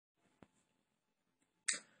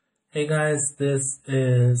Hey guys, this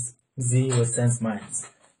is Z with SansMinds.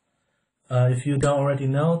 If you don't already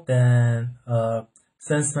know, then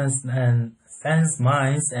SansMinds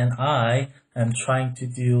and I am trying to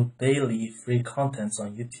do daily free contents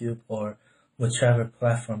on YouTube or whichever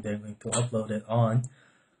platform they're going to upload it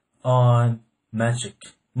on Magic.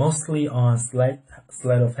 Mostly on sleight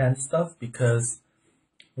of hand stuff because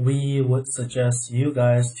we would suggest you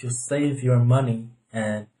guys to save your money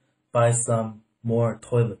and buy some more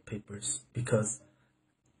toilet papers because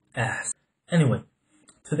ass. Anyway,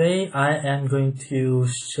 today I am going to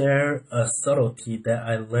share a subtlety that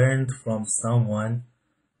I learned from someone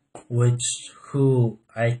who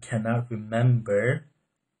I cannot remember.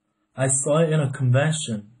 I saw it in a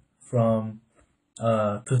convention from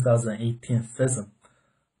 2018 FISM.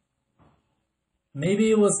 Maybe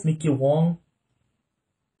it was Mickey Wong.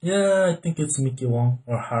 Yeah, I think it's Mickey Wong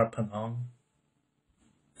or Harpan Ong.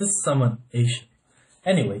 This is someone Asian.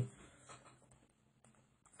 Anyway,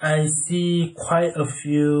 I see quite a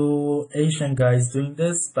few Asian guys doing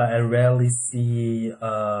this, but I rarely see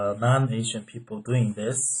non-Asian people doing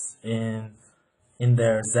this in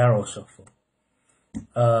their Zarrow shuffle.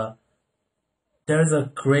 There's a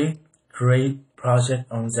great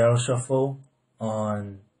project on Zarrow shuffle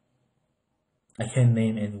on, I can't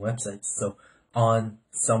name any websites, so on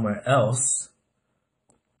somewhere else,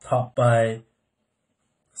 taught by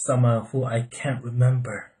someone who I can't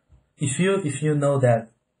remember. If you know that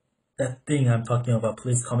thing I'm talking about,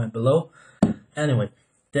 please comment below. Anyway,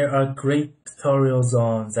 there are great tutorials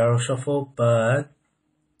on Zarrow Shuffle, but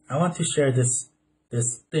I want to share this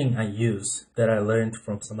thing I use that I learned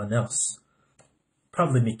from someone else.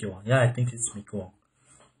 Probably Mickey Wong. Yeah, I think it's Mickey Wong.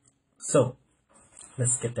 So,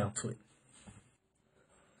 let's get down to it.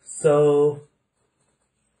 So,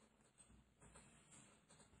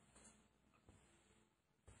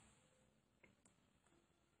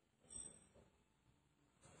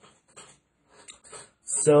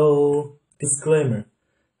 disclaimer,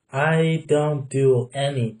 I don't do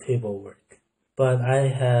any table work, but I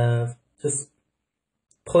have just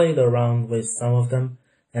played around with some of them,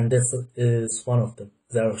 and this is one of them,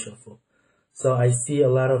 Zarrow Shuffle. So I see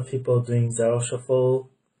a lot of people doing Zarrow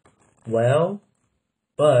Shuffle well,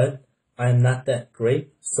 but I'm not that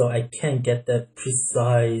great, so I can't get that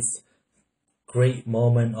precise, great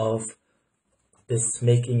moment of this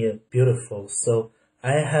making it beautiful. So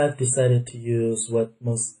I have decided to use what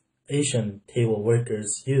most Asian table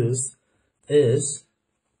workers use is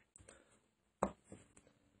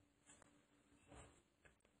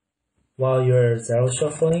while you're Zarrow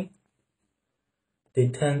shuffling, they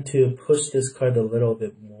tend to push this card a little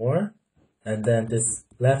bit more, and then this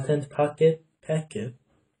left-hand packet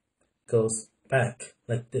goes back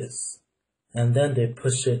like this, and then they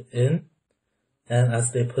push it in, and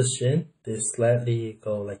as they push in, they slightly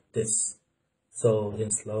go like this. So in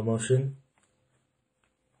slow motion,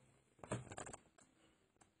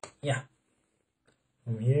 yeah,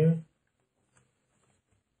 from here,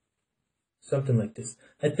 something like this.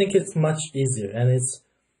 I think it's much easier, and it's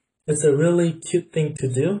a really cute thing to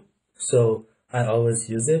do, so I always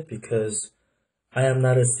use it because I am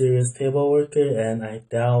not a serious table worker, and I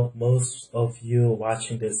doubt most of you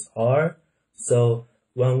watching this are. So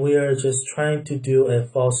when we are just trying to do a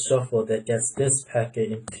false shuffle that gets this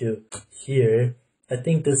packet into here, I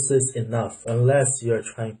think this is enough, unless you're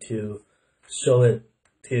trying to show it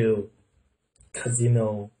to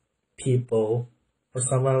casino people or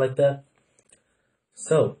someone like that.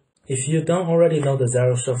 So if you don't already know the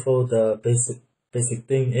Zarrow shuffle, the basic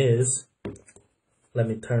thing is, let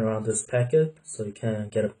me turn around this packet so you can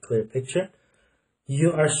get a clear picture.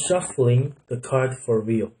 You are shuffling the card for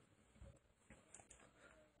real.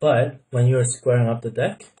 But when you're squaring up the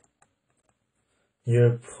deck,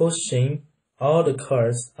 you're pushing all the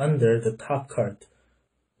cards under the top card.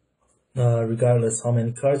 Regardless how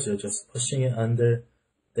many cards, you're just pushing it under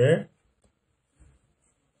there.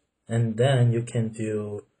 And then you can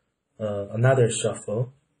do another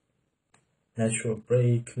shuffle. Natural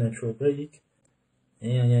break.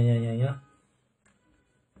 Yeah.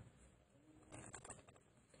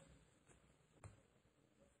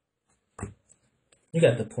 You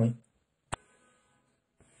got the point.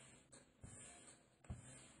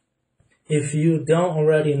 If you don't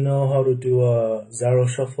already know how to do a Zarrow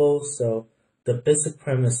shuffle, so the basic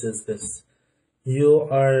premise is this. You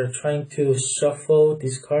are trying to shuffle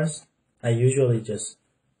these cards. I usually just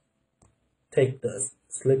take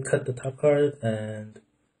cut the top card and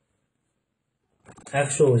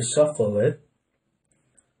actually shuffle it.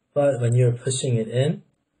 But when you're pushing it in,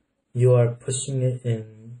 you are pushing it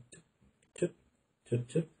in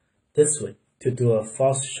this way to do a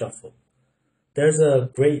false shuffle. There's a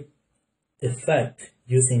great effect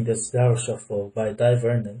using this Zarrow shuffle by Di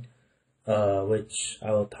Vernon, which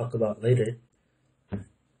I will talk about later.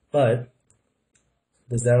 But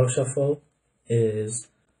the Zarrow shuffle is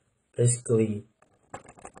basically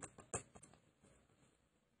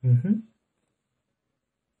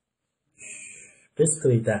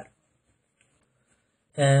basically that.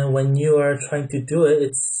 And when you are trying to do it,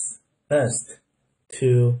 it's best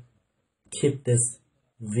to keep this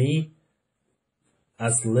V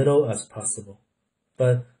as little as possible,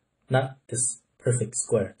 but not this perfect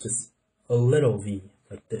square, just a little V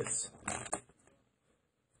like this,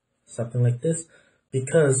 something like this,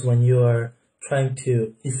 because when you are trying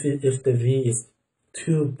to, if the V is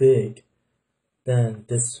too big, then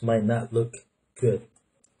this might not look good.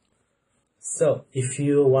 So if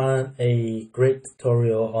you want a great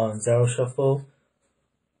tutorial on Zarrow shuffle,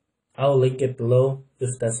 I'll link it below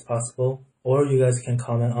if that's possible, or you guys can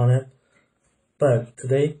comment on it. But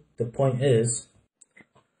today, the point is,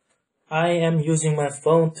 I am using my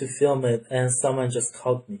phone to film it and someone just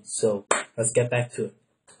called me, so let's get back to it.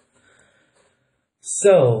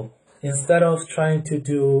 So, instead of trying to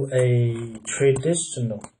do a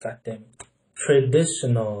traditional Zarrow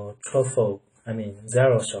shuffle,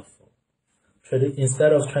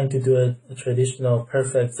 instead of trying to do a traditional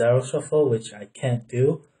perfect Zarrow shuffle, which I can't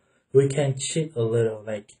do, we can cheat a little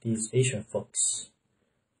like these Asian folks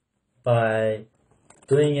by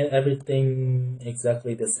doing everything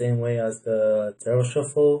exactly the same way as the Zarrow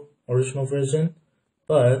shuffle original version,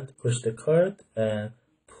 but push the card and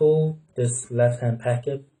pull this left hand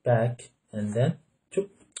packet back, and then choop.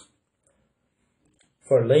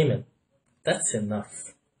 For layman, that's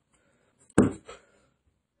enough.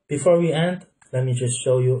 Before we end, let me just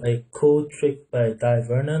show you a cool trick by Di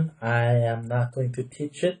Vernon. I am not going to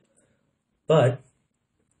teach it, but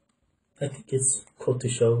I think it's cool to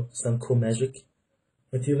show some cool magic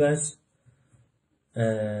with you guys.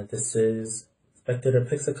 This is spectator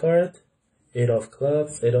picks a card, 8 of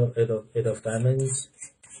clubs, 8 of diamonds.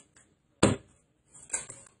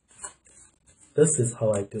 This is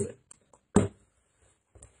how I do it.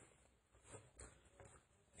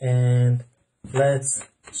 And let's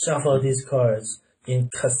shuffle these cards in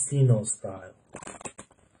casino style,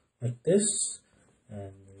 like this,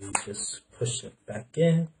 and we just push it back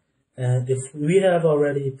in. And if we have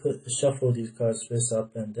already shuffled these cards face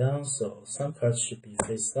up and down, so some cards should be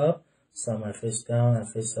face up, some are face down and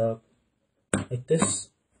face up, like this.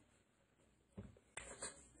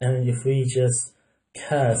 And if we just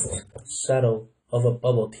cast shadow of a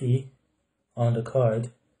bubble tea on the card,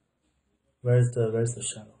 where's the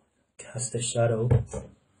shadow? Cast the shadow.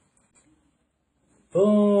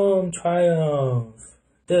 Boom! Triumph!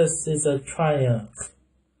 This is a triumph.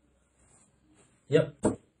 Yep.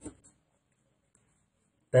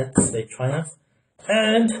 That's a triumph.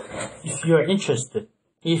 And if you are interested,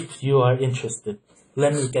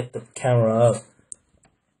 let me get the camera up.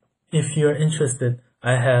 If you're interested,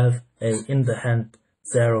 I have a in the hand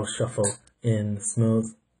Zarrow shuffle in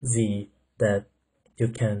Smooth Z that you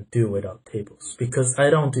can do without tables, because I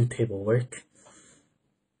don't do table work.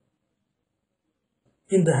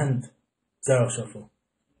 In the hand Zarrow shuffle.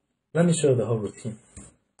 Let me show the whole routine.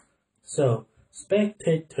 So,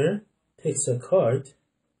 spectator takes a card,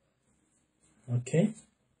 okay,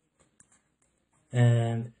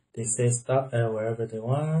 and they say stop at wherever they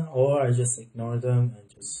want, or I just ignore them and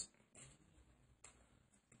just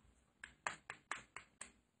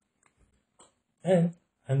and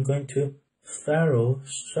I'm going to Zarrow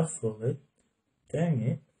shuffle it, dang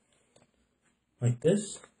it, like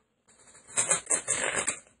this.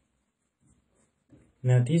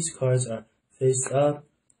 Now these cards are face up,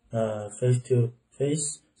 face to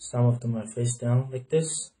face, some of them are face down like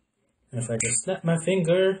this. And if I just snap my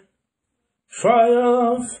finger,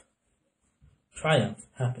 triumph! Triumph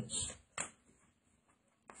happens.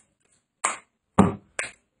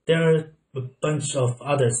 There are a bunch of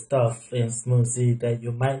other stuff in Smooth Z that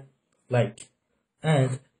you might like.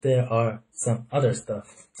 And there are some other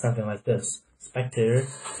stuff, something like this. Spectator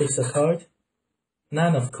takes a card,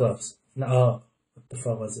 9 of clubs. What the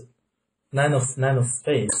fuck was it? 9 of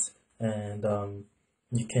spades, and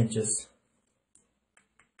you can just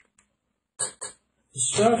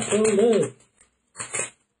shuffle it.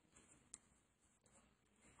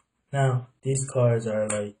 Now these cards are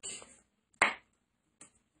like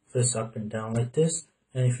face up and down like this,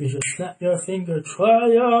 and if you just snap your finger,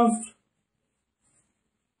 triumph.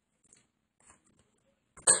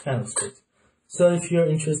 Candlestick. So if you're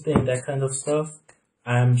interested in that kind of stuff,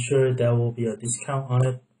 I'm sure there will be a discount on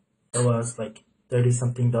it. It was like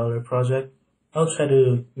 $30-something project. I'll try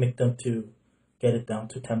to make them to get it down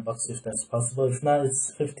to $10 if that's possible. If not,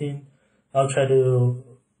 it's 15. I'll try to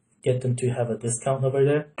get them to have a discount over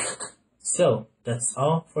there. So that's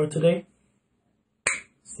all for today.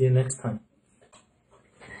 See you next time.